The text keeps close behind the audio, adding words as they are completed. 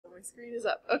my screen is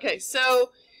up. Okay,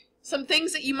 so some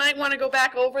things that you might want to go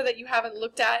back over that you haven't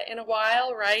looked at in a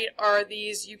while, right, are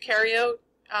these eukaryote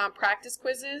practice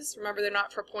quizzes. Remember, they're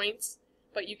not for points,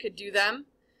 but you could do them.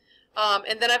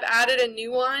 And then I've added a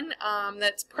new one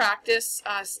that's practice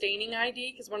staining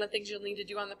ID, because one of the things you'll need to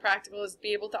do on the practical is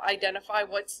be able to identify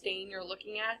what stain you're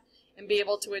looking at and be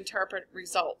able to interpret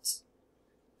results.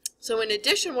 So in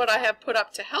addition, what I have put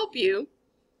up to help you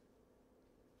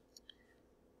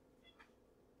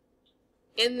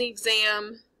in the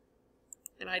exam,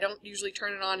 and I don't usually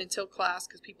turn it on until class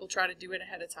because people try to do it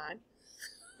ahead of time.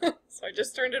 So I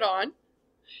just turned it on.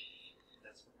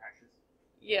 That's for practice?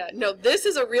 Yeah, no, this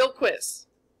is a real quiz.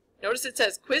 Notice it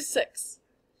says quiz 6.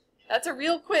 That's a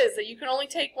real quiz that you can only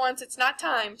take once. It's not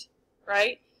timed,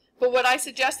 right? But what I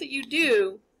suggest that you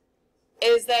do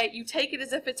is that you take it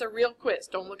as if it's a real quiz.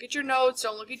 Don't look at your notes,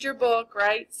 don't look at your book,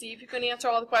 right? See if you can answer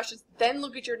all the questions, then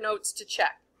look at your notes to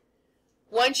check.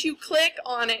 Once you click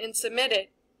on it and submit it,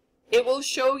 it will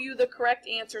show you the correct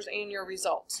answers and your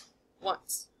results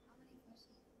once.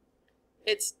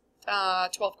 It's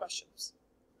 12 questions.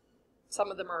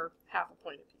 Some of them are half a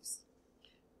point apiece,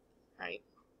 right?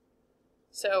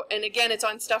 So, and again, it's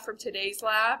on stuff from today's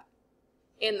lab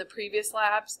and the previous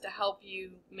labs to help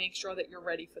you make sure that you're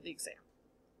ready for the exam.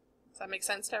 Does that make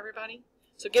sense to everybody?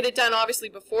 So get it done obviously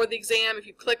before the exam. If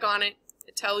you click on it,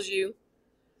 it tells you,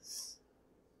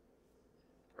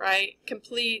 right?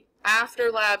 Complete after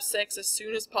lab 6 as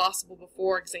soon as possible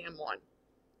before exam 1.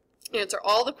 Answer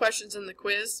all the questions in the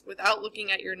quiz without looking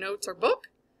at your notes or book.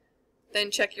 Then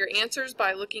check your answers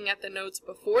by looking at the notes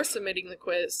before submitting the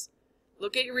quiz.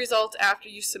 Look at your results after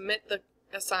you submit the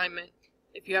assignment.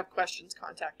 If you have questions,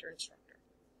 contact your instructor.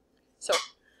 So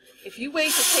if you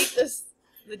wait to take this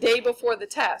the day before the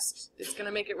test, it's going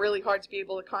to make it really hard to be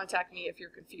able to contact me if you're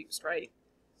confused, right?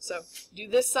 So do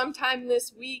this sometime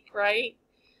this week, right?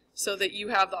 So that you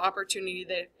have the opportunity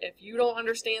that if you don't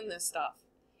understand this stuff,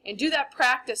 and do that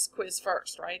practice quiz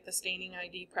first, right? The staining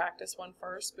ID practice one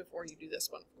first before you do this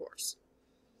one, of course.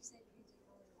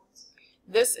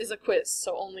 This is a quiz,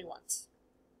 so only once,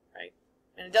 right?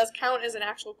 And it does count as an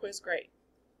actual quiz grade.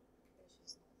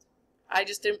 I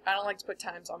don't like to put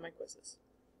times on my quizzes.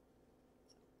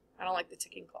 I don't like the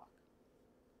ticking clock.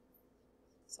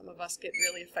 Some of us get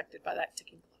really affected by that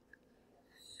ticking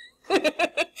clock.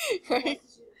 Right?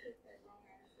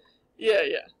 Yeah,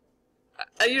 yeah.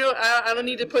 I don't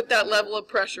need to put that level of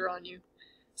pressure on you,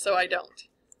 so I don't.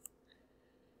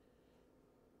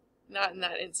 Not in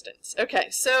that instance. Okay,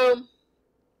 so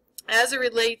as it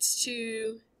relates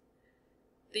to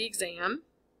the exam,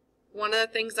 one of the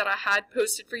things that I had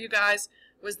posted for you guys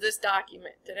was this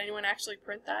document. Did anyone actually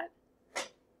print that?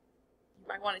 You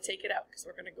might want to take it out because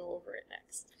we're going to go over it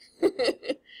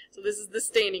next. So this is the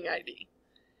staining ID.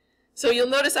 So you'll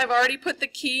notice I've already put the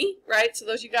key, right? So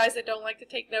those of you guys that don't like to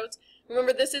take notes,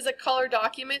 remember this is a color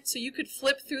document, so you could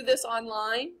flip through this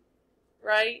online,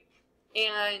 right?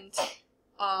 And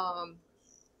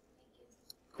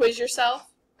quiz yourself,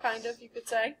 kind of, you could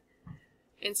say,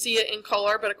 and see it in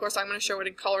color, but of course I'm going to show it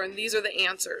in color, and these are the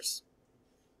answers.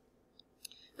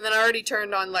 And then I already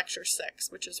turned on lecture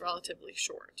 6, which is relatively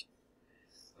short.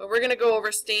 But we're going to go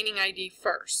over staining ID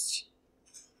first.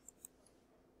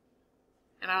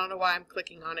 And I don't know why I'm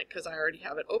clicking on it because I already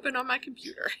have it open on my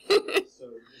computer. So this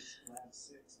lab 6,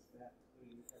 is that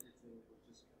including everything that was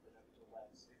just covered up to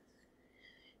lab 6?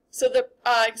 So the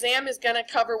exam is going to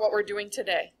cover what we're doing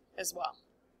today as well.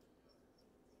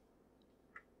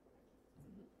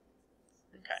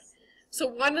 Okay. So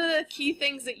one of the key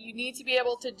things that you need to be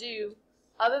able to do,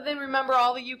 other than remember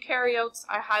all the eukaryotes,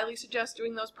 I highly suggest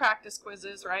doing those practice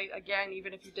quizzes, right? Again,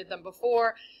 even if you did them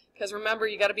before. Because remember,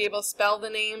 you got to be able to spell the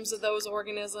names of those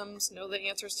organisms, know the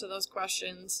answers to those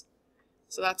questions.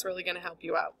 So that's really going to help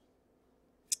you out.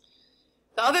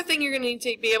 The other thing you're going to need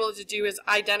to be able to do is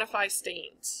identify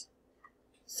stains.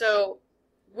 So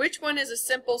which one is a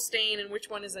simple stain and which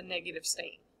one is a negative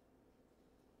stain?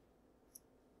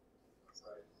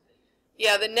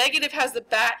 Yeah, the negative has the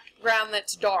background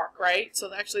that's dark, right?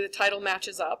 So actually the title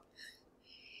matches up.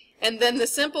 And then the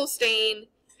simple stain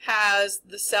has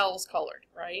the cells colored,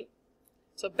 right?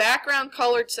 So background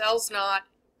colored, cells not,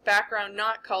 background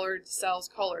not colored, cells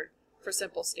colored for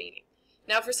simple staining.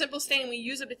 Now for simple staining, we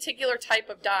use a particular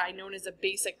type of dye known as a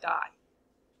basic dye.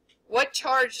 What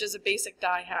charge does a basic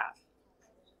dye have?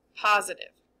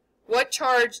 Positive. What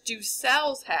charge do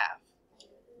cells have?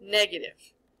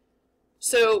 Negative.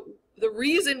 So the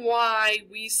reason why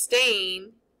we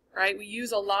stain, right, we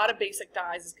use a lot of basic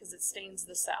dyes is because it stains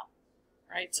the cell.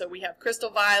 Right, so we have crystal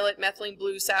violet, methylene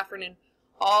blue, saffron, and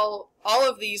all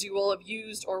of these you will have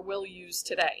used or will use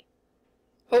today.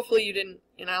 Hopefully you didn't,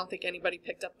 and I don't think anybody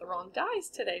picked up the wrong dyes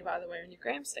today, by the way, on your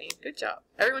gram stain. Good job.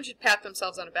 Everyone should pat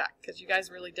themselves on the back because you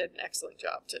guys really did an excellent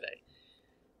job today.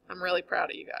 I'm really proud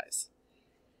of you guys.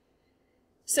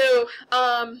 So,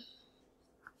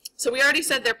 so we already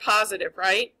said they're positive,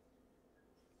 right?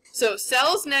 So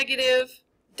cell's negative,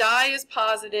 dye is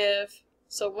positive.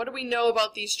 So what do we know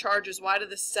about these charges? Why do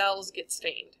the cells get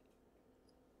stained?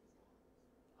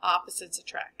 Opposites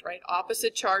attract, right?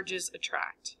 Opposite charges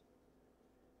attract.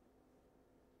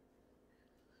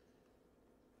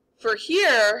 For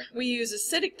here, we use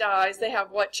acidic dyes. They have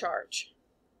what charge?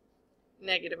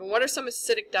 Negative. And what are some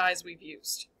acidic dyes we've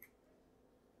used?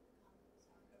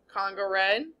 Congo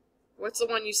red. What's the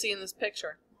one you see in this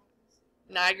picture?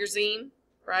 Nigrazine,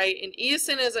 right? And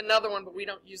eosin is another one, but we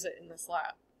don't use it in this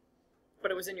lab.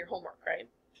 But it was in your homework, right?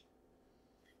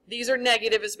 These are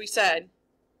negative, as we said.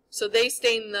 So they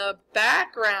stain the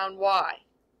background. Why?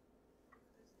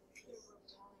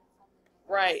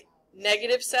 Right.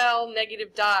 Negative cell,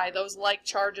 negative dye, those like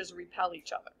charges repel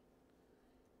each other.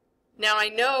 Now I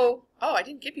know, oh, I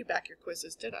didn't give you back your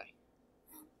quizzes, did I?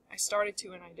 I started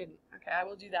to and I didn't. Okay, I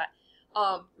will do that.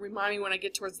 Remind me when I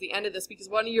get towards the end of this, because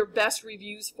one of your best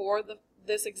reviews for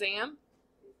this exam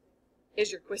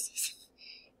is your quizzes.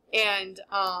 And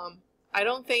I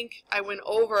don't think I went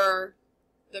over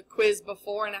the quiz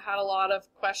before and I had a lot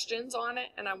of questions on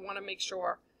it, and I want to make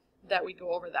sure that we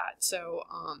go over that. So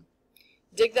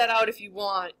dig that out if you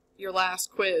want your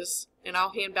last quiz, and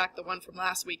I'll hand back the one from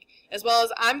last week. As well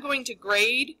as I'm going to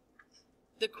grade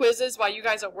the quizzes while you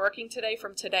guys are working today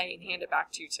from today and hand it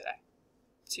back to you today.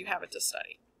 So you have it to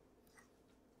study.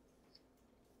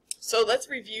 So let's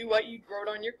review what you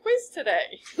wrote on your quiz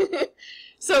today.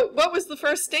 So what was the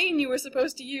first stain you were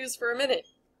supposed to use for a minute?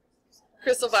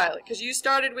 Crystal violet, because you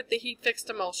started with the heat fixed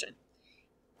emulsion.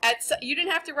 You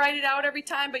didn't have to write it out every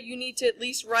time, but you need to at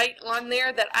least write on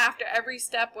there that after every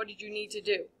step, what did you need to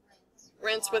do?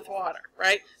 Rinse with water,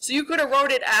 right? So you could have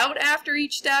wrote it out after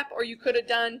each step, or you could have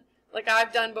done, like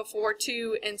I've done before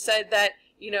too, and said that,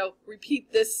 you know,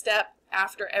 repeat this step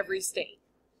after every stain.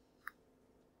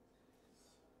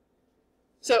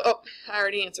 So, oh, I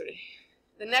already answered it.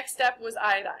 The next step was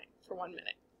iodine for 1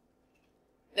 minute.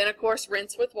 Then, of course,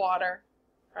 rinse with water,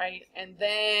 right? And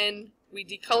then we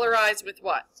decolorize with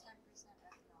what? 10%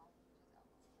 ethanol.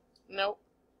 Nope.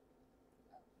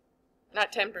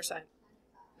 Not 10%.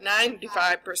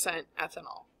 95%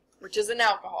 ethanol, which is an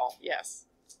alcohol, yes.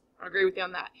 I agree with you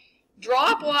on that.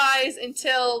 Drop-wise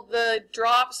until the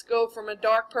drops go from a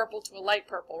dark purple to a light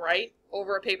purple, right?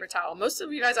 Over a paper towel. Most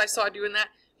of you guys I saw doing that.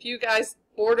 A few guys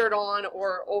bordered on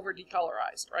or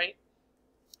over-decolorized, right?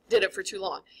 Did it for too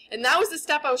long. And that was the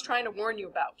step I was trying to warn you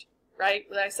about, right?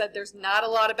 When I said there's not a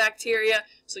lot of bacteria,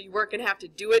 so you weren't going to have to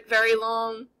do it very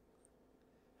long.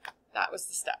 That was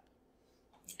the step,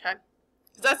 okay?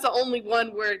 Because that's the only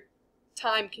one where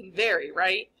time can vary,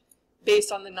 right?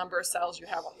 Based on the number of cells you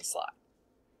have on the slide.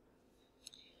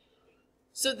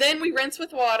 So then we rinse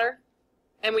with water,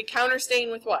 and we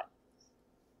counterstain with what?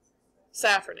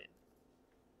 Safranin.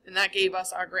 And that gave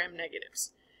us our gram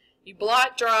negatives. You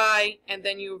blot dry, and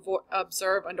then you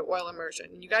observe under oil immersion.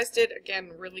 And you guys did,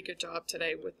 again, a really good job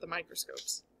today with the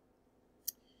microscopes.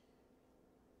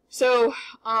 So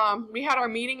we had our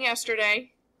meeting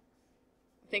yesterday.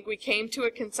 I think we came to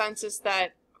a consensus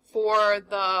that for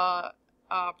the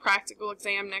practical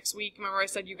exam next week, remember I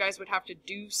said you guys would have to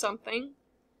do something?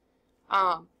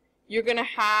 You're going to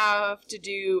have to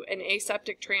do an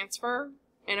aseptic transfer,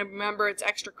 and remember it's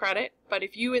extra credit, but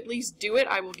if you at least do it,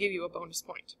 I will give you a bonus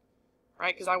point,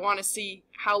 right? Because I want to see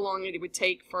how long it would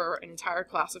take for an entire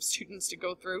class of students to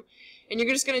go through, and you're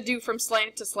just going to do from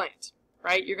slant to slant,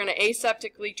 right? You're going to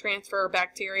aseptically transfer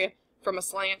bacteria from a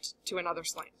slant to another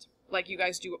slant, like you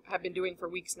guys have been doing for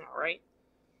weeks now, right?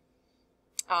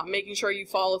 Making sure you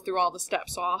follow through all the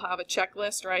steps. So I'll have a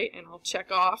checklist, right, and I'll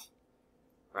check off,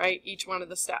 right, each one of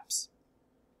the steps.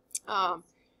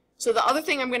 So the other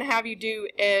thing I'm going to have you do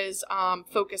is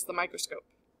focus the microscope,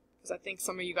 because I think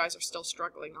some of you guys are still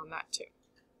struggling on that too.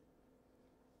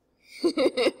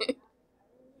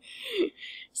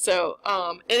 So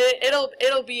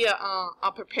it'll be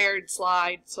a prepared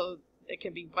slide so it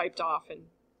can be wiped off and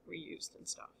reused and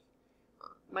stuff.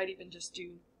 Might even just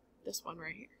do this one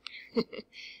right here.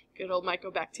 Good old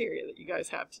mycobacteria that you guys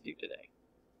have to do today.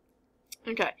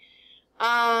 Okay.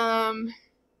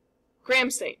 Gram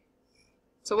stain.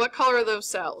 So what color are those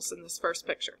cells in this first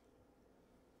picture?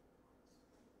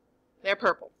 They're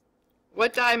purple.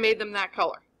 What dye made them that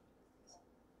color?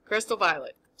 Crystal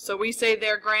violet. So we say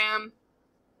they're gram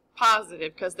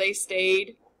positive because they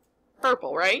stayed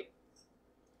purple, right?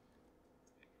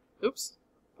 Oops.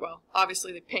 well,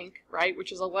 obviously the pink, right,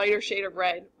 which is a lighter shade of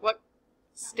red. What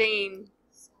stain?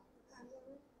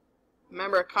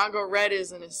 Remember, Congo red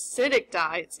is an acidic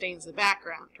dye. It stains the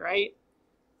background, right?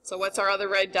 So what's our other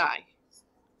red dye?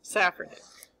 Safranin.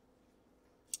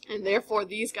 And therefore,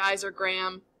 these guys are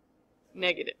gram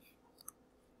negative.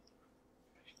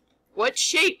 What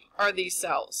shape are these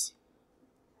cells?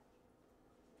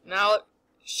 Now,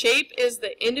 shape is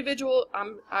the individual,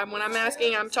 when I'm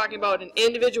asking, I'm talking about an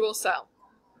individual cell.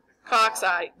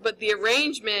 Cocci. But the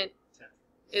arrangement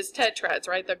is tetrads,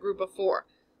 right? That group of 4.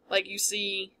 Like you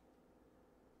see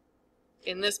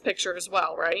in this picture as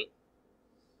well, right?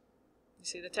 You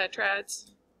see the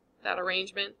tetrads? That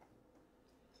arrangement?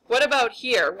 What about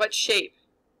here? What shape?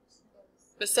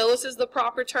 Bacillus is the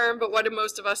proper term, but what do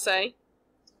most of us say?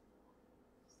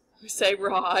 We say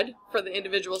rod for the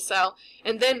individual cell.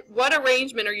 And then what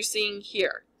arrangement are you seeing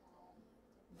here?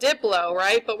 Diplo,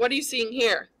 right? But what are you seeing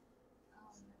here?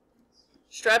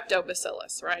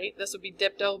 Streptobacillus, right? This would be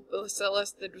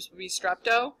Diptobacillus. This would be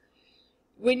Strepto.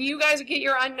 When you guys get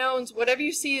your unknowns, whatever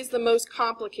you see is the most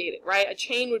complicated, right? A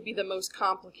chain would be the most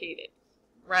complicated,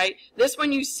 right? This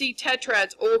one you see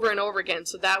tetrads over and over again,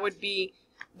 so that would be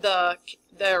the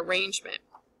arrangement.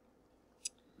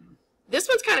 This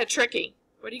one's kind of tricky.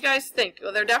 What do you guys think?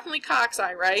 Well, they're definitely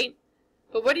cocci, right?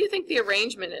 But what do you think the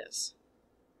arrangement is?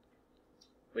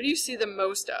 What do you see the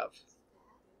most of?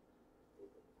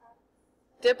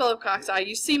 Diplococci.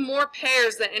 You see more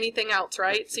pairs than anything else,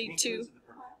 right? See two,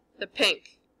 the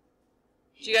pink.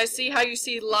 Do you guys see how you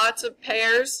see lots of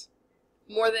pairs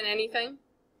more than anything?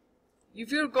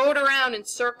 If you go around and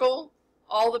circle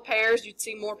all the pairs, you'd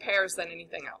see more pairs than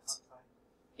anything else.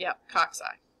 Yep,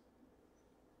 cocci.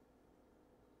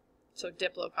 So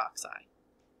diplococci.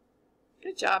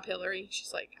 Good job, Hillary.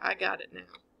 She's like, I got it now.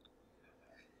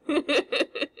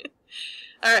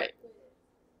 All right.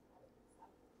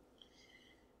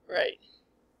 Right.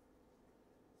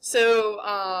 So,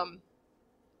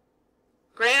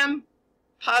 gram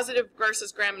positive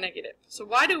versus gram negative. So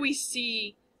why do we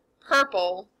see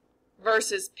purple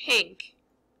versus pink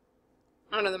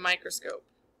under the microscope?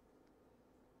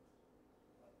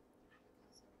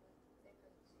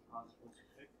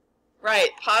 Right.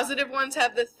 Positive ones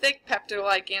have the thick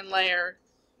peptidoglycan layer.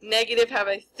 Negative have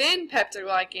a thin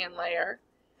peptidoglycan layer.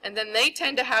 And then they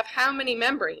tend to have how many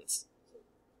membranes?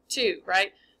 2,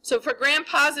 right? So for gram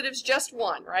positives, just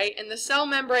 1, right? And the cell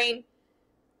membrane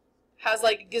has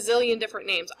like a gazillion different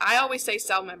names. I always say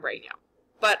cell membrane now.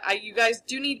 But you guys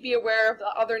do need to be aware of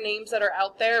the other names that are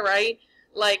out there, right?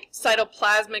 Like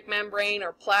cytoplasmic membrane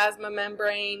or plasma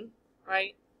membrane,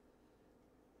 right?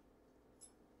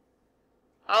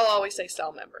 I'll always say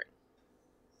cell membrane.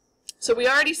 So we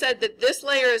already said that this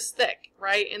layer is thick,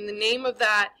 right? And the name of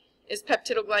that is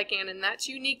peptidoglycan, and that's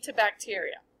unique to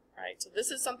bacteria, right? So this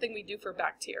is something we do for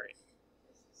bacteria.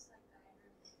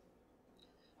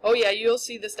 Oh yeah, you'll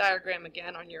see this diagram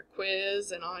again on your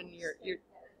quiz and on your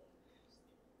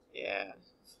yeah.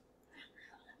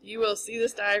 You will see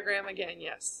this diagram again,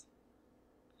 yes.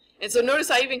 And so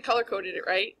notice I even color-coded it,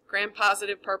 right? Gram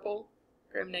positive purple,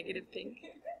 gram negative pink.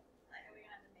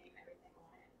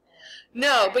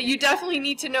 No, but you definitely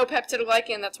need to know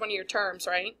peptidoglycan. That's one of your terms,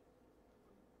 right?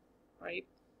 Right?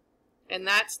 And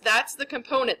that's the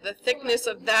component. The thickness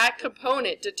of that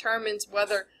component determines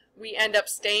whether we end up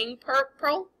staying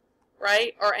purple,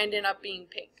 right, or ending up being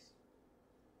pink,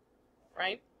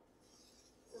 right?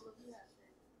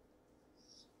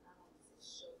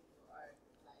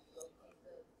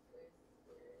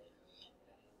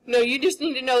 No, you just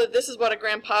need to know that this is what a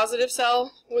gram-positive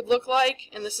cell would look like,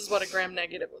 and this is what a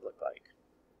gram-negative would look like.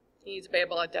 You need to be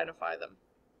able to identify them.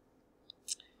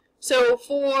 So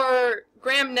for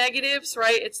gram-negatives,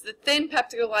 right, it's the thin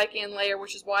peptidoglycan layer,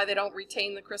 which is why they don't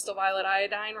retain the crystal violet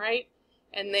iodine, right?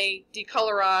 And they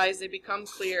decolorize, they become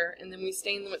clear, and then we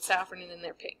stain them with safranin and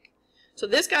they're pink. So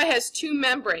this guy has 2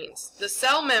 membranes. The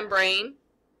cell membrane,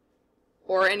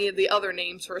 or any of the other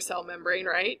names for a cell membrane,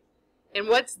 right? And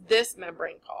what's this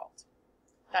membrane called?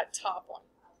 That top one,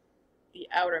 the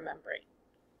outer membrane.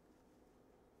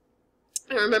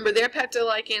 And remember, their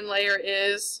peptidoglycan layer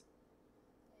is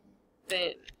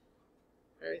thin,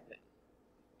 very thin.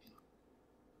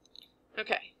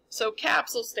 Okay, so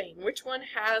capsule stain. Which one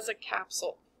has a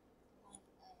capsule?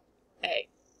 A.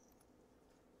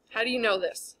 How do you know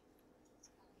this?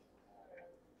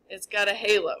 It's got a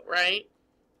halo, right?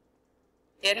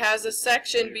 It has a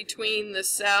section between the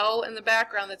cell and the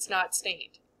background that's not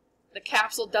stained. The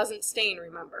capsule doesn't stain,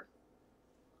 remember.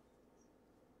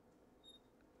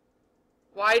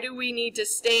 Why do we need to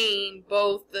stain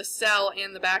both the cell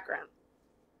and the background?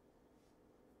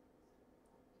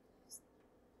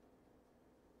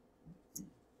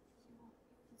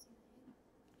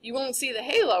 you won't see the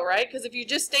halo, right? Because if you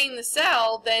just stain the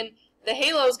cell, then the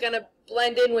halo is going to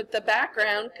blend in with the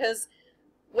background, because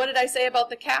what did I say about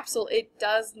the capsule? It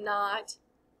doesn't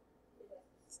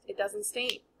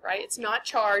stain, right? It's not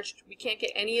charged. We can't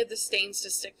get any of the stains to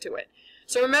stick to it.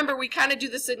 So remember, we kind of do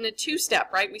this in a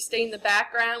two-step, right? We stain the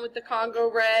background with the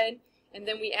Congo red, and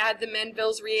then we add the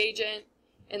Menville's reagent,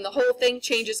 and the whole thing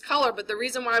changes color. But the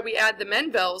reason why we add the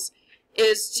Menville's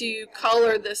is to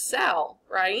color the cell,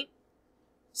 right?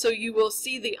 So you will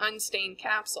see the unstained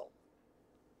capsule.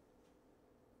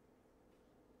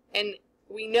 And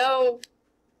we know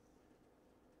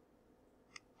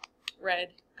red,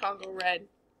 Congo red,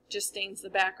 just stains the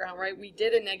background, right? We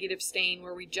did a negative stain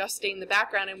where we just stained the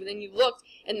background, and then you looked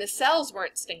and the cells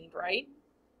weren't stained, right?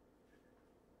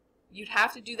 You'd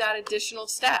have to do that additional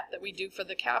step that we do for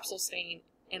the capsule stain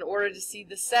in order to see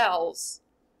the cells,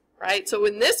 right? So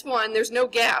in this one, there's no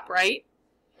gap, right?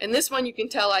 In this one, you can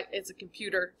tell it's a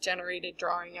computer-generated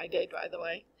drawing I did, by the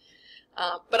way.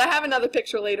 But I have another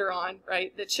picture later on,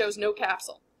 right, that shows no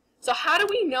capsule. So how do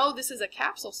we know this is a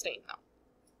capsule stain, though?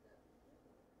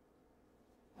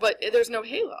 But there's no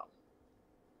halo.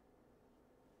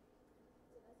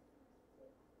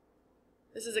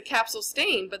 This is a capsule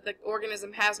stain, but the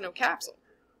organism has no capsule.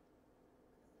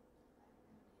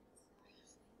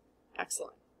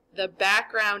 Excellent. The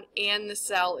background and the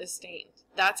cell is stained.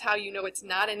 That's how you know it's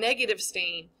not a negative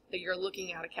stain, that you're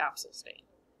looking at a capsule stain.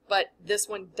 But this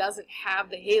one doesn't have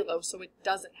the halo, so it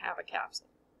doesn't have a capsule.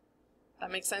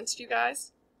 That makes sense to you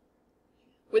guys?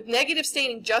 With negative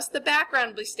staining, just the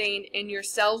background will be stained and your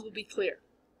cells will be clear.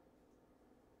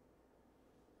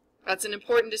 That's an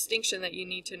important distinction that you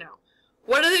need to know.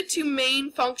 What are the two main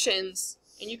functions,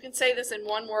 and you can say this in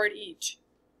one word each,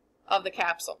 of the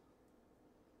capsule?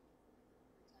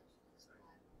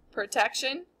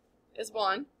 Protection is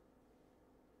one.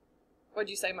 What'd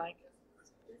you say, Mike?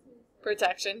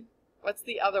 Protection. What's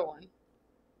the other one?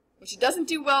 Which doesn't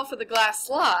do well for the glass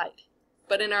slide,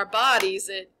 but in our bodies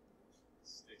it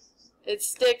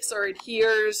sticks or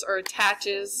adheres or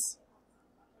attaches,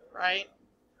 right?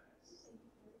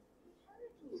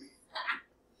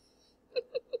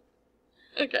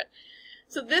 Okay,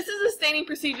 so this is a staining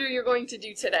procedure you're going to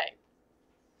do today.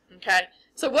 Okay,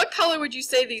 so what color would you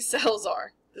say these cells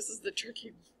are? This is the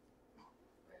tricky one.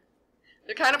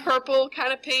 They're kind of purple,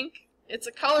 kind of pink. It's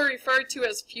a color referred to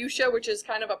as fuchsia, which is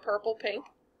kind of a purple pink.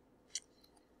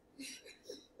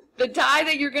 The dye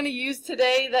that you're going to use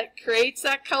today that creates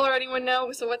that color, anyone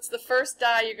know? So what's the first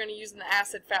dye you're going to use in the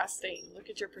acid-fast stain? Look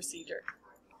at your procedure.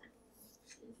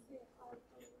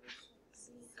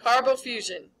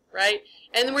 Carbofusion, right?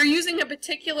 And we're using a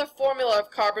particular formula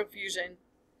of carbofusion,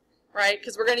 right?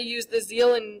 Because we're going to use the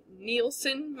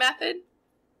Zeeland-Nielsen method,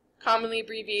 commonly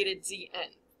abbreviated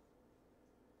ZN.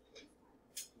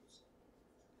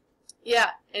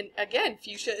 Yeah, and again,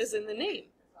 fuchsia is in the name.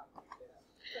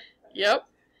 Yep.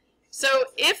 So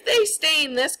if they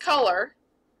stain this color,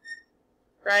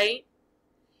 right,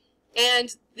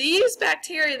 and these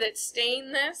bacteria that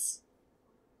stain this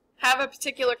have a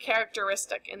particular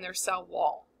characteristic in their cell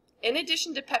wall. In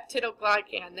addition to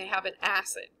peptidoglycan, they have an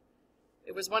acid.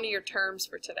 It was one of your terms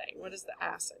for today. What is the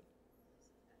acid?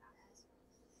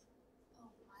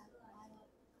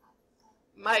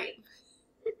 Mycolic.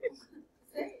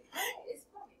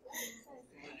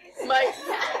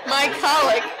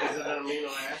 Is it an amino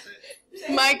acid?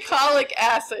 Mycolic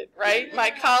acid, right?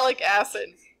 Mycolic acid.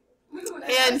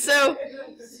 And so,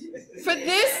 for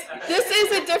this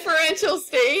is a differential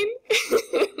stain.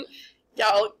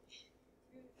 Y'all,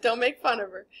 don't make fun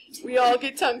of her. We all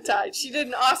get tongue-tied. She did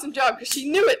an awesome job because she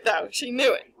knew it, though. She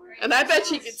knew it. And I bet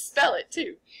she could spell it,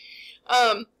 too.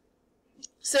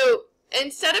 So,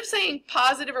 instead of saying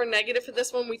positive or negative for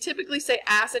this one, we typically say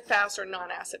acid-fast or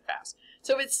non-acid-fast.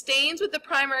 So if it stains with the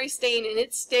primary stain and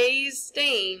it stays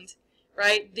stained,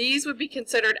 right, these would be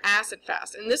considered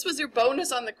acid-fast. And this was your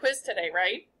bonus on the quiz today,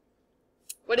 right?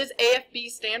 What does AFB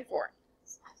stand for?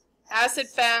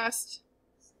 Acid-fast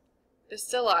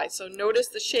bacilli. So notice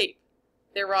the shape.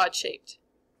 They're rod-shaped.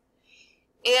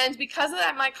 And because of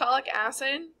that mycolic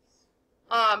acid,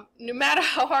 no matter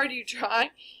how hard you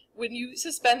try, when you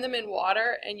suspend them in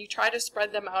water and you try to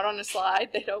spread them out on a slide,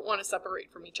 they don't want to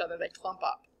separate from each other. They clump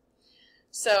up.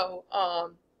 So,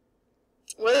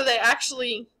 whether they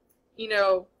actually, you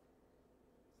know,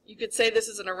 you could say this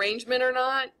is an arrangement or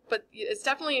not, but it's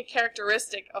definitely a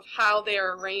characteristic of how they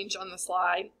are arranged on the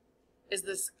slide is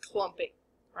this clumping,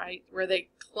 right, where they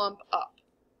clump up.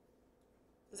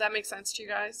 Does that make sense to you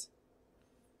guys?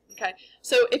 Okay,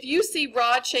 so if you see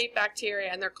rod-shaped bacteria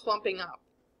and they're clumping up,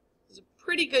 there's a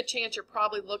pretty good chance you're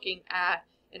probably looking at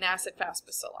an acid-fast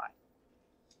bacilli.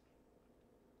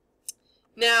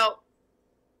 Now,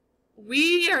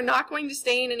 we are not going to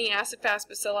stain any acid-fast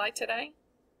bacilli today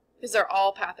because they're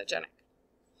all pathogenic.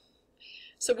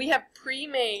 So we have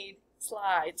pre-made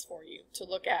slides for you to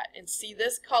look at and see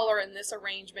this color and this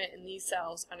arrangement in these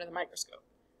cells under the microscope.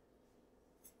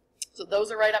 So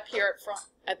those are right up here at front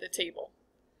at the table.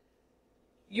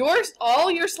 All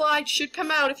your slides should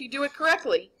come out, if you do it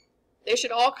correctly, they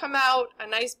should all come out a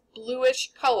nice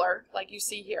bluish color like you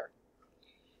see here,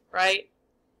 right?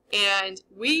 And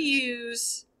we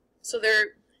use, so they're,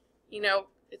 you know,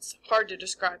 it's hard to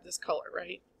describe this color,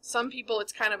 right? Some people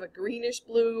it's kind of a greenish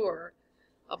blue or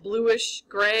a bluish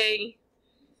gray,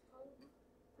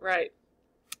 right?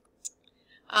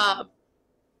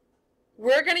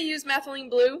 We're going to use methylene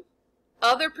blue.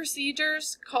 Other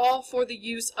procedures call for the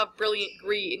use of brilliant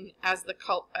green as the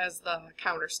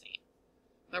counter stain.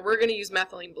 But we're going to use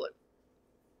methylene blue.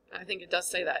 I think it does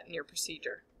say that in your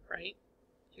procedure, right?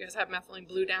 You guys have methylene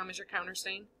blue down as your counter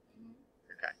stain?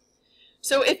 Okay.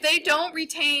 So if they don't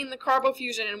retain the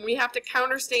carbofusion and we have to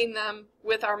counter stain them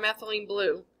with our methylene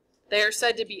blue, they are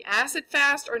said to be acid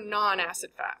fast or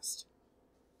non-acid fast.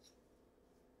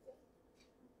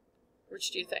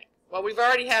 Which do you think? Well, we've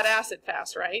already had acid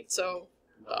fast, right? So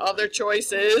the other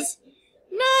choice is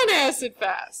non-acid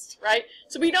fast, right?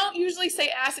 So we don't usually say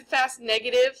acid fast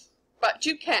negative, but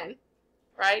you can,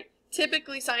 right?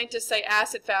 Typically scientists say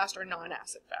acid fast or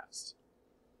non-acid fast.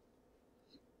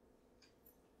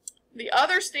 The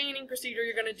other staining procedure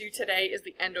you're going to do today is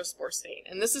the endospore stain.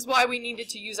 And this is why we needed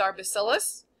to use our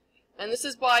bacillus. And this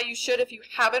is why you should, if you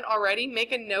haven't already,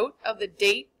 make a note of the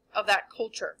date of that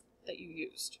culture that you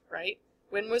used, right?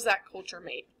 When was that culture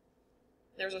made?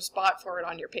 There's a spot for it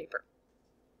on your paper.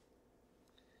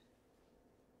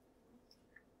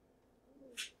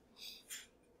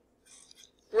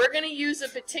 We're going to use a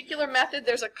particular method.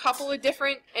 There's a couple of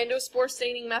different endospore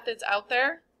staining methods out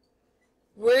there.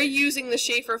 We're using the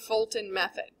Schaefer-Fulton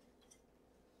method.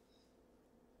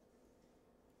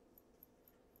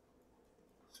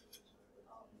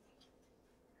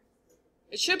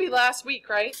 It should be last week,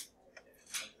 right?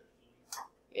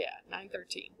 Yeah,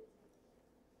 9/13.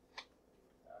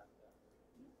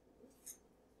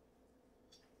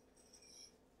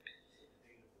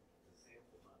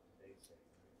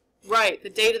 Right, the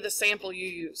date of the sample you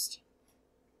used.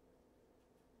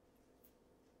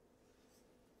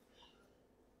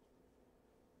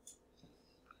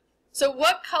 So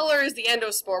what color is the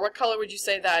endospore? What color would you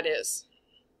say that is?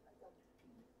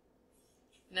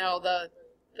 No, the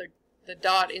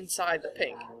dot inside the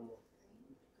pink.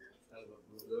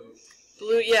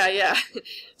 Blue, yeah.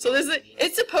 So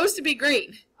it's supposed to be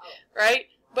green, right?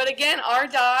 But again, our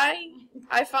dye,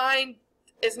 I find,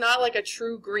 is not like a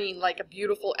true green, like a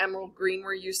beautiful emerald green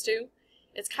we're used to.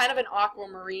 It's kind of an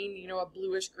aquamarine, you know, a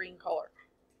bluish green color,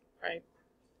 right?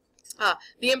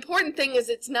 The important thing is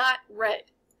it's not red,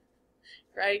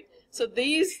 right? So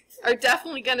these are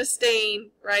definitely going to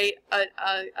stain, right,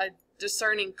 a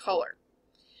discerning color.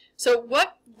 So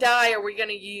what dye are we going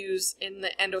to use in the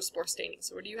endospore staining?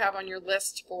 So what do you have on your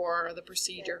list for the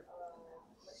procedure?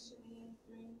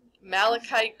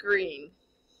 Malachite green.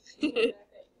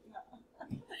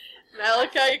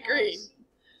 Malachite green.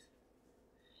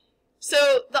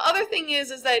 So the other thing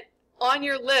is that on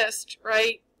your list,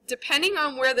 right, depending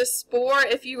on where the spore,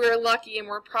 if you were lucky, and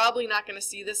we're probably not going to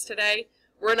see this today,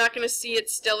 we're not going to see it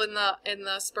still in the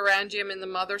sporangium in the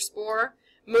mother spore.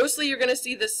 Mostly you're going to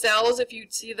see the cells if you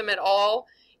see them at all,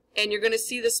 and you're going to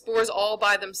see the spores all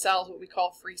by themselves, what we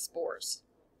call free spores.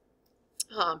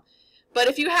 But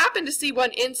if you happen to see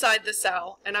one inside the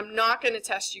cell, and I'm not going to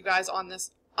test you guys on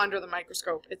this under the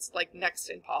microscope, it's like next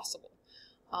to impossible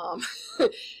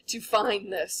to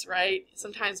find this, right?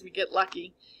 Sometimes we get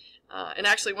lucky. And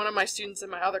actually one of my students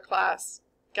in my other class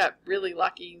got really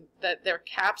lucky that their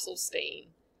capsule stain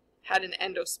had an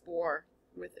endospore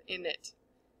within it.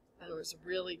 And it was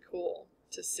really cool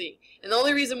to see. And the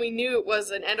only reason we knew it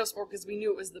was an endospore because we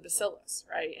knew it was the bacillus,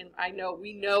 right? And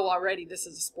we know already this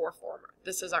is a spore former.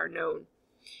 This is our known.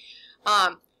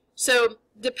 So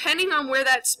depending on where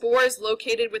that spore is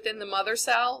located within the mother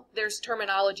cell, there's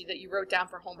terminology that you wrote down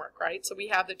for homework, right? So we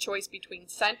have the choice between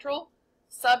central,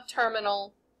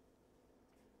 subterminal,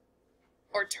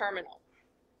 or terminal.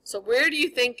 So where do you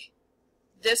think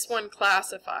this one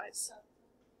classifies?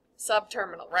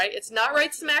 Subterminal, right? It's not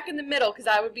right smack in the middle because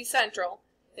that would be central.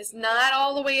 It's not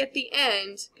all the way at the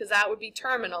end because that would be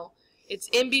terminal. It's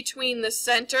in between the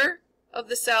center of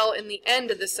the cell and the end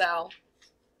of the cell.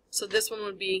 So this one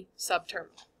would be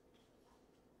subterminal.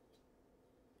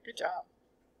 Good job.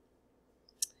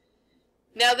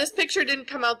 Now this picture didn't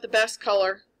come out the best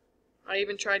color. I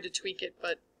even tried to tweak it,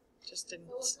 but just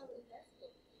didn't.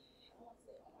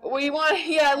 we want,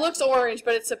 yeah, it looks orange,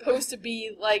 but it's supposed to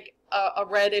be like a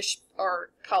reddish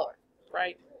or color,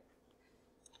 right?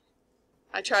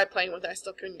 I tried playing with it, I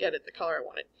still couldn't get it the color I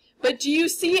wanted. But do you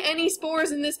see any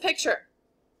spores in this picture?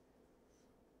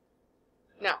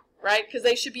 No, right? Because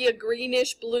they should be a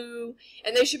greenish blue,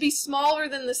 and they should be smaller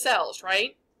than the cells,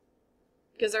 right?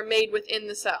 Because they're made within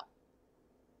the cell.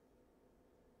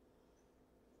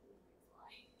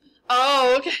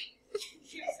 Oh, okay.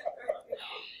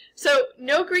 So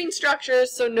no green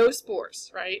structures, so no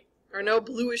spores, right? Or no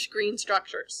bluish green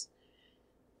structures.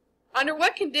 Under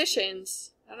what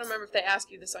conditions, I don't remember if they ask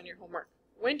you this on your homework,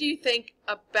 when do you think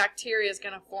a bacteria is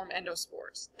going to form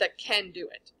endospores that can do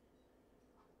it?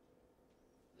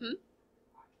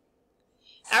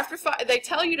 After they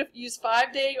tell you to use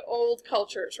 5-day-old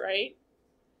cultures, right?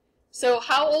 So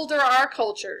how old are our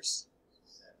cultures?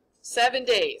 7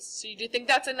 days. So do you think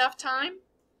that's enough time?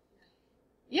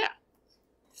 Yeah.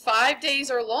 5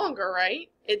 days or longer, right?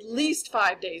 At least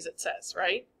 5 days, it says,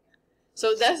 right?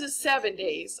 So this is 7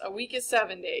 days. A week is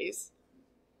 7 days.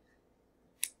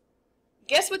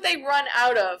 Guess what they run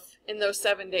out of in those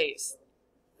 7 days?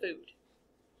 Food.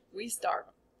 We starve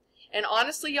them. And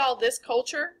honestly, y'all, this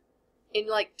culture, in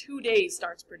like 2 days,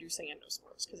 starts producing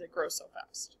endospores because it grows so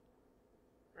fast.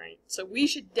 Right? So we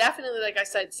should definitely, like I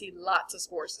said, see lots of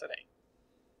spores today.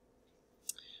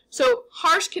 So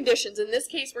harsh conditions, in this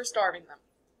case, we're starving them.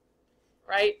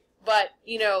 Right? But,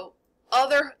 you know,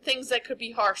 other things that could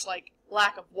be harsh, like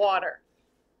lack of water,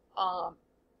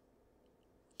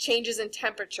 changes in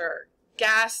temperature,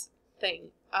 gas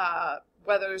thing,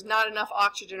 whether there's not enough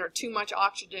oxygen or too much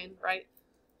oxygen, right?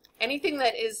 Anything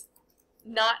that is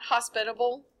not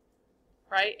hospitable,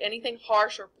 right? Anything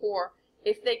harsh or poor,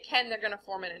 if they can, they're going to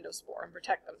form an endospore and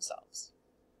protect themselves.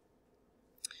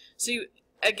 So,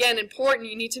 again, important,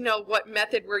 you need to know what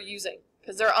method we're using,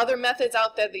 because there are other methods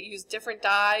out there that use different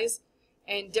dyes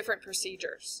and different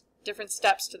procedures, different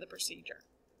steps to the procedure.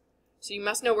 So you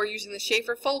must know we're using the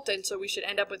Schaefer-Fulton, so we should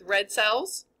end up with red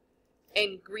cells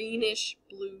and greenish,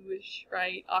 bluish,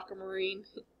 right, aquamarine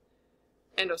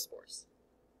endospores.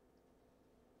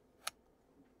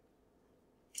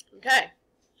 Okay,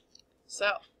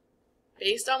 so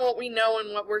based on what we know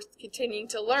and what we're continuing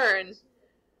to learn,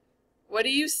 what do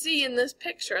you see in this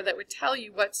picture that would tell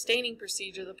you what staining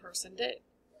procedure the person did?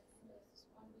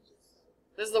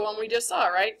 This is the one we just saw,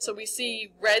 right? So we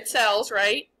see red cells,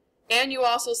 right? And you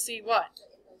also see what?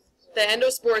 The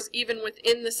endospores even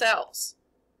within the cells,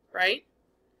 right?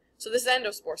 So this is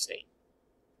endospore stain,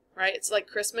 right? It's like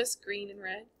Christmas, green and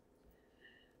red.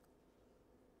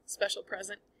 Special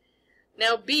present.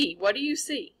 Now B, what do you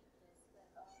see?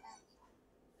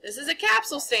 This is a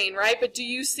capsule stain, right? But do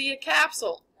you see a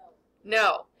capsule?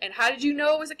 No. And how did you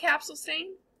know it was a capsule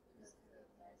stain?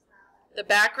 The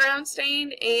background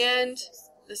stained and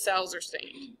the cells are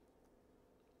stained.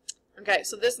 Okay,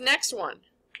 so this next one,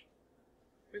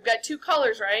 we've got two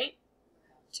colors, right?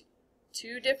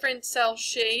 Two different cell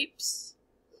shapes.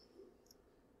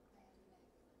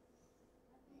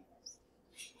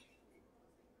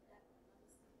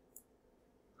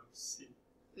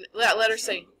 Let her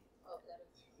sing.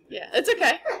 Yeah, it's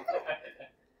okay.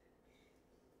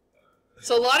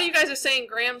 So a lot of you guys are saying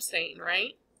gram stain,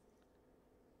 right?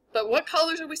 But what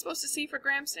colors are we supposed to see for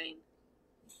gram stain?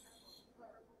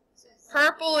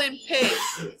 Purple and pink.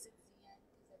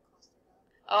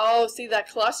 Oh, see that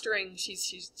clustering?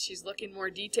 She's looking more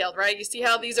detailed, right? You see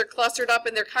how these are clustered up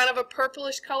and they're kind of a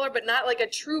purplish color, but not like a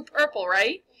true purple,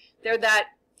 right? They're that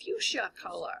fuchsia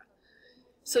color.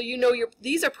 So you know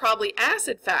these are probably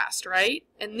acid fast, right?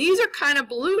 And these are kind of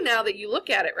blue now that you look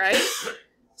at it, right?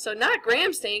 So not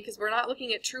gram stain because we're not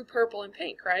looking at true purple and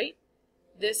pink, right?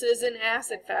 This is an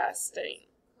acid fast stain.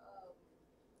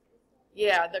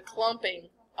 Yeah, the clumping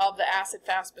of the acid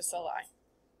fast bacilli.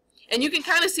 And you can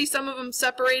kind of see some of them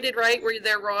separated, right, where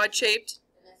they're rod shaped.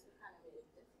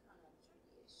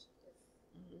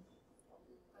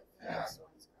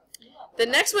 The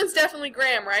next one's definitely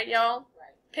gram, right, y'all?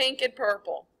 Pink and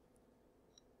purple.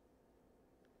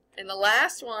 And the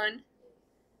last one,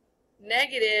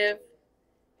 negative.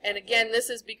 And again, this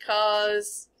is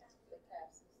because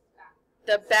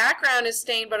the background is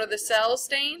stained, but are the cells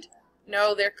stained?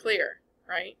 No, they're clear,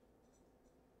 right?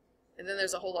 And then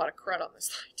there's a whole lot of crud on this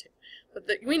slide too. But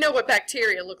we know what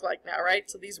bacteria look like now, right?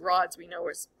 So these rods we know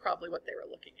is probably what they were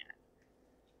looking at.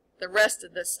 The rest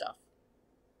of this stuff,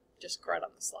 just crud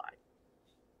on the slide.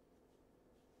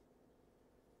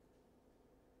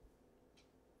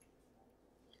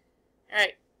 All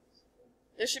right.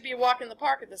 This should be a walk in the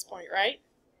park at this point, right?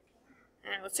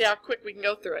 All right, let's see how quick we can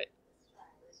go through it.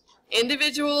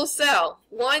 Individual cell.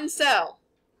 One cell.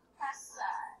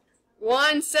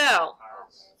 One cell.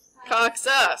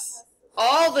 Coxus.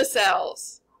 All the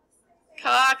cells.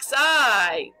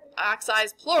 Coxi. Oxi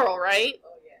is plural, right?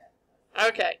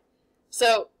 Okay.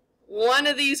 So, one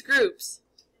of these groups.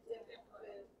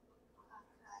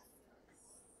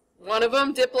 One of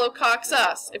them,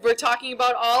 Diplococcus. If we're talking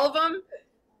about all of them,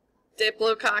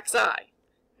 Diplococci.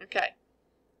 Okay.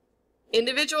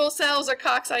 Individual cells are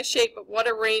cocci shaped, but what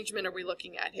arrangement are we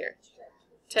looking at here?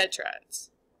 Tetrads.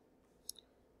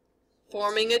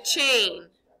 Forming a chain.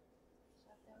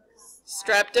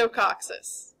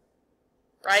 Streptococcus.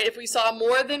 Right? If we saw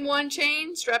more than one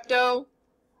chain, Streptococci.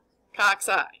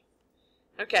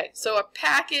 Okay, so a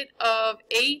packet of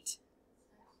 8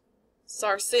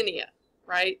 Sarcinia,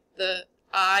 right? The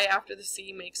I after the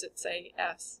C makes it say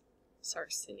S.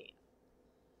 Sarcinia.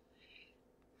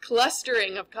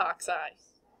 Clustering of cocci.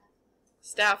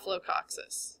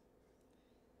 Staphylococcus.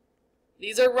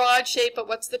 These are rod-shaped, but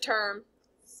what's the term?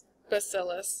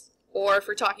 Bacillus. Or if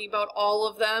we're talking about all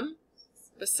of them,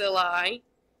 bacilli.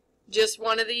 Just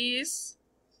one of these.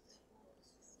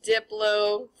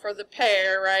 Diplo for the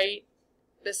pair, right?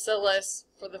 Bacillus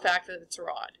for the fact that it's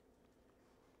rod.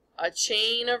 A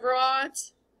chain of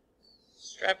rods.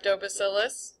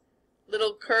 Streptobacillus.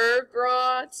 Little curved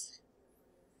rods.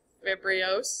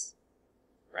 Vibrios,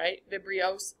 right?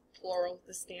 Vibrios, plural,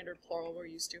 the standard plural we're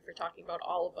used to if we're talking about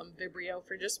all of them. Vibrio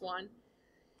for just one.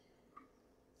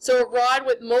 So a rod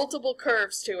with multiple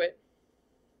curves to it.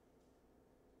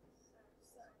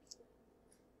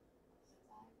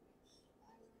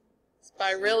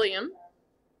 Spirillum,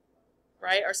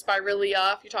 right? Or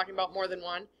spirilia if you're talking about more than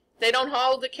one. They don't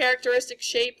hold the characteristic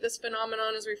shape this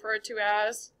phenomenon is referred to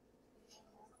as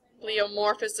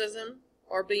pleomorphism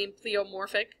or being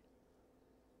pleomorphic.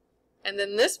 And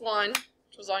then this one,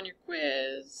 which was on your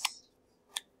quiz,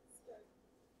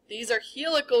 these are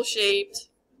helical shaped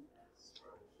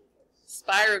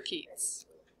spirochetes.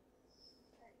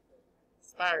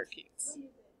 Spirochetes.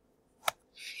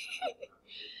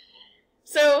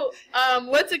 So,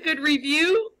 what's a good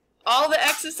review? All the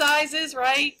exercises,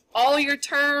 right? All your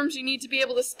terms, you need to be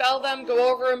able to spell them,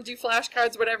 go over them, do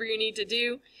flashcards, whatever you need to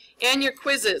do. And your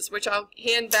quizzes, which I'll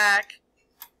hand back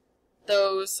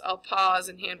those. I'll pause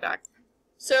and hand back.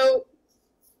 So,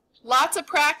 lots of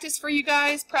practice for you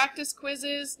guys. Practice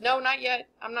quizzes. No, not yet.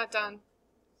 I'm not done.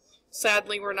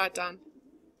 Sadly, we're not done.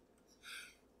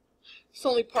 It's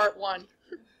only part 1.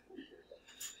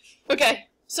 Okay,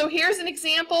 so here's an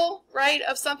example, right,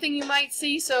 of something you might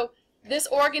see. So, this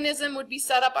organism would be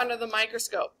set up under the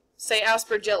microscope, say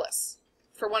Aspergillus,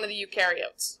 for one of the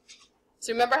eukaryotes.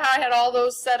 So remember how I had all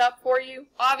those set up for you?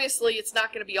 Obviously, it's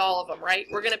not going to be all of them, right?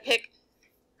 We're going to pick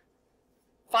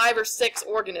 5 or 6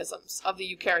 organisms of the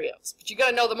eukaryotes. But you got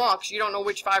to know them all because you don't know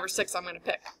which 5 or 6 I'm going to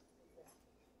pick.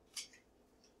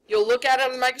 You'll look at it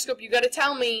on the microscope. You got to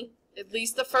tell me at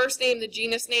least the first name, the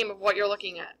genus name of what you're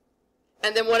looking at.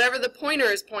 And then whatever the pointer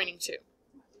is pointing to.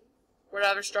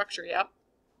 Whatever structure, yep.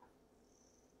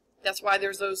 That's why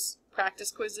there's those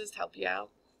practice quizzes to help you out.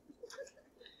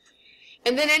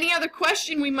 And then any other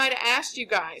question we might have asked you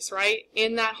guys, right,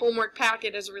 in that homework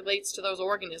packet as it relates to those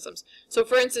organisms. So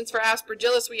for instance, for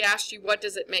Aspergillus, we asked you, what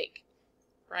does it make,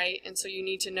 right? And so you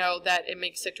need to know that it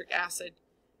makes citric acid,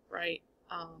 right?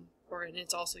 And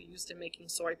it's also used in making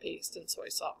soy paste and soy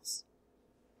sauce.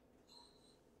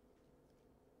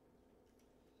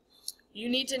 You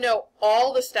need to know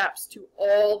all the steps to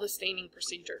all the staining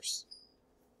procedures.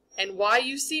 And why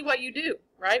you see what you do,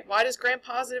 right? Why does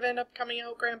gram-positive end up coming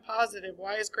out gram-positive?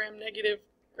 Why is gram-negative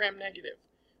gram-negative?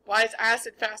 Why is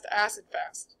acid-fast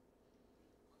acid-fast?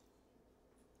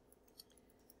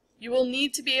 You will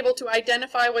need to be able to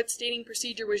identify what staining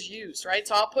procedure was used, right?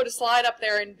 So I'll put a slide up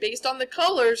there, and based on the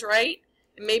colors, right,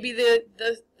 and maybe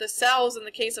the cells in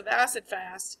the case of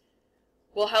acid-fast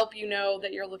will help you know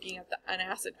that you're looking at an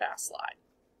acid-fast slide.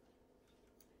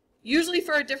 Usually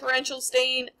for a differential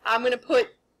stain, I'm going to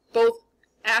put both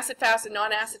acid-fast and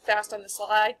non-acid-fast on the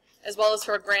slide, as well as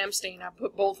for a gram stain, I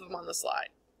put both of them on the slide.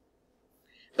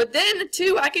 But then,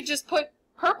 too, I could just put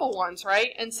purple ones, right,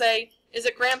 and say, is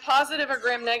it gram-positive or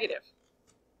gram-negative?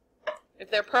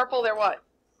 If they're purple, they're what?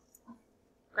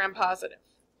 Gram-positive.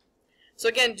 So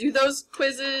again, do those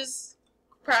quizzes,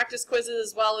 practice quizzes,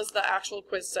 as well as the actual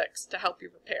quiz 6 to help you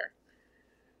prepare.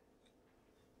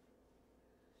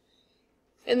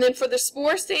 And then for the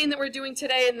spore stain that we're doing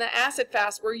today in the acid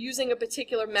fast, we're using a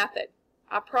particular method.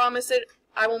 I promise it,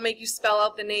 I won't make you spell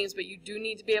out the names, but you do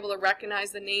need to be able to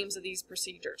recognize the names of these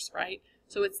procedures, right?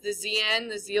 So it's the ZN,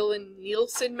 the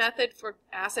Zeil-Nielsen method for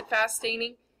acid fast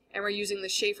staining, and we're using the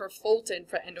Schaefer-Fulton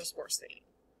for endospore staining.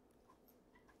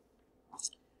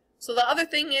 So the other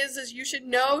thing is you should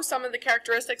know some of the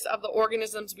characteristics of the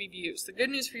organisms we've used. The good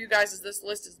news for you guys is this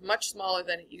list is much smaller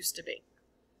than it used to be.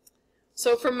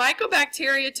 So from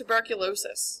Mycobacteria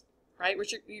tuberculosis, right,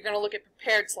 which you're going to look at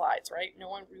prepared slides, right?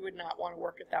 We would not want to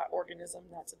work with that organism.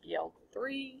 That's a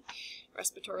BL3,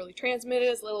 respiratorily transmitted.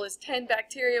 As little as 10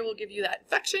 bacteria will give you that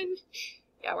infection.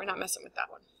 Yeah, we're not messing with that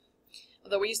one.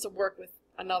 Although we used to work with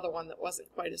another one that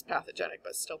wasn't quite as pathogenic,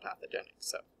 but still pathogenic.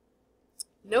 So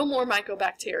no more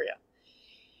mycobacteria.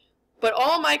 But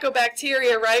all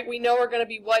mycobacteria, right, we know are going to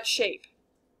be what shape?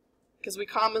 Because we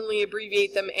commonly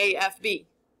abbreviate them AFB.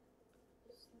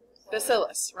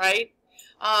 Bacillus, right?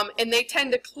 And they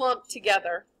tend to clump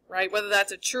together, right, whether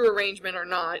that's a true arrangement or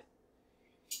not.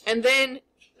 And then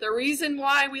the reason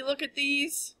why we look at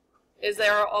these is they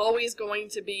are always going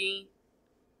to be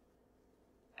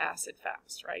acid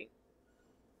fast, right?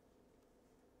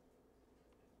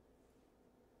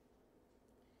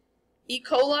 E.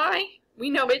 coli, we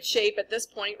know its shape at this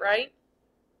point, right?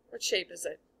 What shape is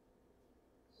it?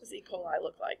 What does E. coli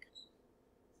look like?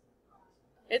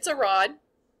 It's a rod,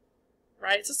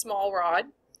 right? It's a small rod.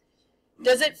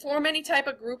 Does it form any type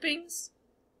of groupings?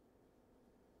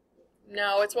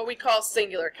 No, it's what we call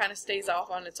singular. It kind of stays off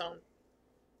on its own.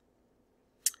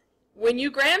 When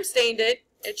you gram stained it,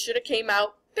 it should have came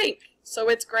out pink. So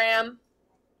it's gram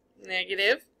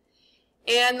negative.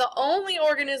 And the only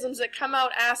organisms that come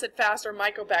out acid fast are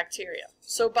mycobacteria.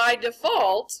 So by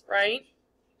default, right,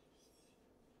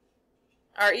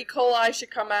 our E. coli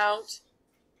should come out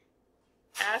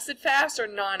acid fast or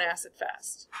non-acid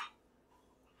fast?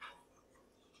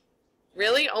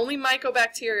 Really? Only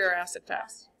mycobacteria are acid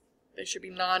fast. They should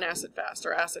be non-acid fast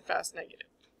or acid fast negative.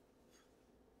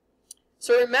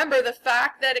 So remember, the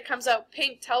fact that it comes out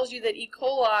pink tells you that E.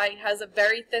 coli has a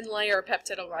very thin layer of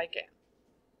peptidoglycan.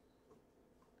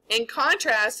 In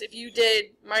contrast, if you did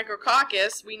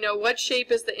Micrococcus, we know what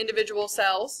shape is the individual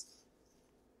cells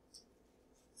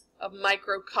of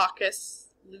Micrococcus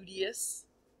luteus.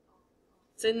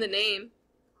 It's in the name.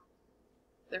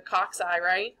 They're cocci,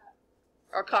 right?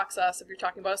 Or coccus if you're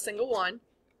talking about a single one.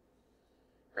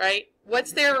 Right?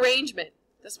 What's their arrangement?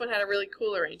 This one had a really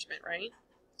cool arrangement, right?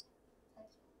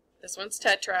 This one's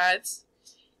tetrads.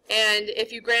 And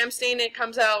if you gram stain it, it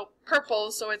comes out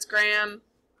purple, so it's gram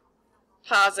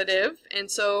positive.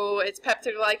 And so its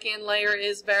peptidoglycan layer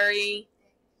is very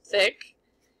thick.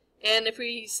 And if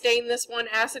we stain this one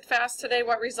acid fast today,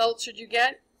 what results should you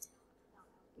get?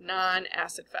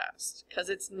 Non-acid fast, because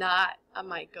it's not a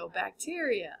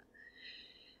mycobacteria.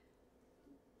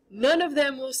 None of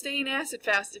them will stain acid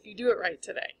fast if you do it right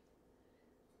today.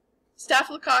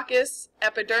 Staphylococcus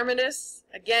epidermidis,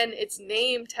 again, its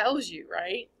name tells you,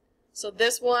 right? So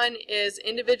this one is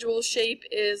individual shape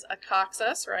is a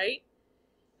coccus, right?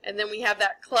 And then we have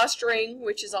that clustering,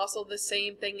 which is also the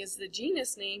same thing as the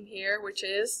genus name here, which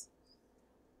is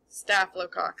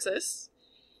Staphylococcus.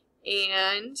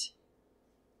 And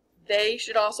they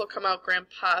should also come out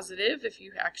gram-positive if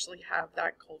you actually have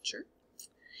that culture.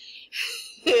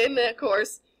 And of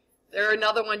course, there's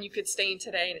another one you could stain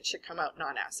today and it should come out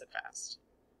non-acid fast.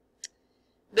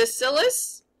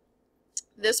 Bacillus,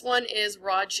 this one is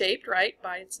rod-shaped, right,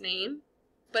 by its name,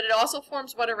 but it also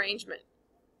forms what arrangement?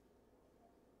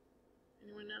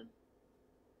 Anyone know?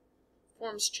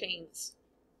 Forms chains,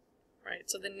 right?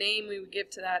 So the name we would give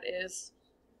to that is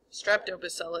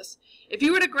Streptobacillus. If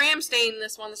you were to gram stain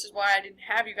this one, this is why I didn't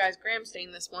have you guys gram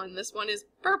stain this one. This one is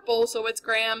purple, so it's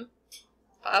gram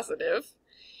positive.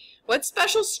 What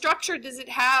special structure does it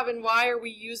have and why are we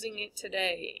using it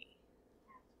today?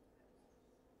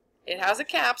 It has a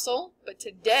capsule, but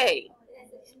today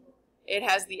it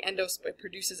has the it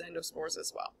produces endospores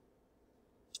as well.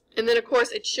 And then of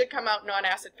course it should come out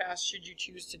non-acid fast should you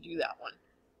choose to do that one.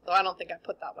 Though I don't think I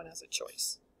put that one as a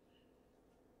choice.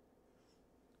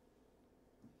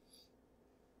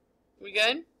 We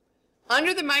good?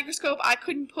 Under the microscope, I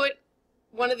couldn't put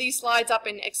one of these slides up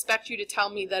and expect you to tell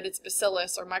me that it's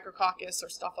Bacillus or Micrococcus or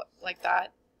stuff like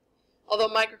that. Although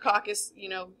Micrococcus, you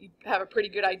know, you have a pretty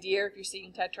good idea if you're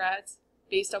seeing tetrads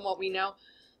based on what we know.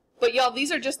 But y'all,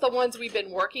 these are just the ones we've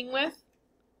been working with.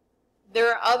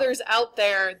 There are others out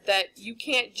there that you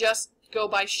can't just go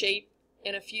by shape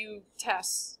in a few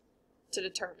tests to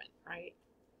determine, right?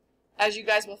 As you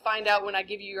guys will find out when I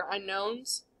give you your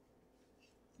unknowns,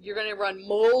 you're going to run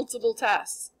multiple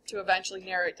tests to eventually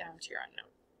narrow it down to your unknown.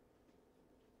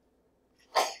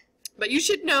 But you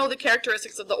should know the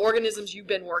characteristics of the organisms you've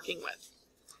been working with.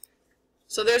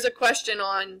 So there's a question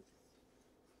on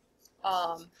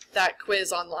that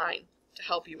quiz online to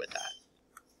help you with that.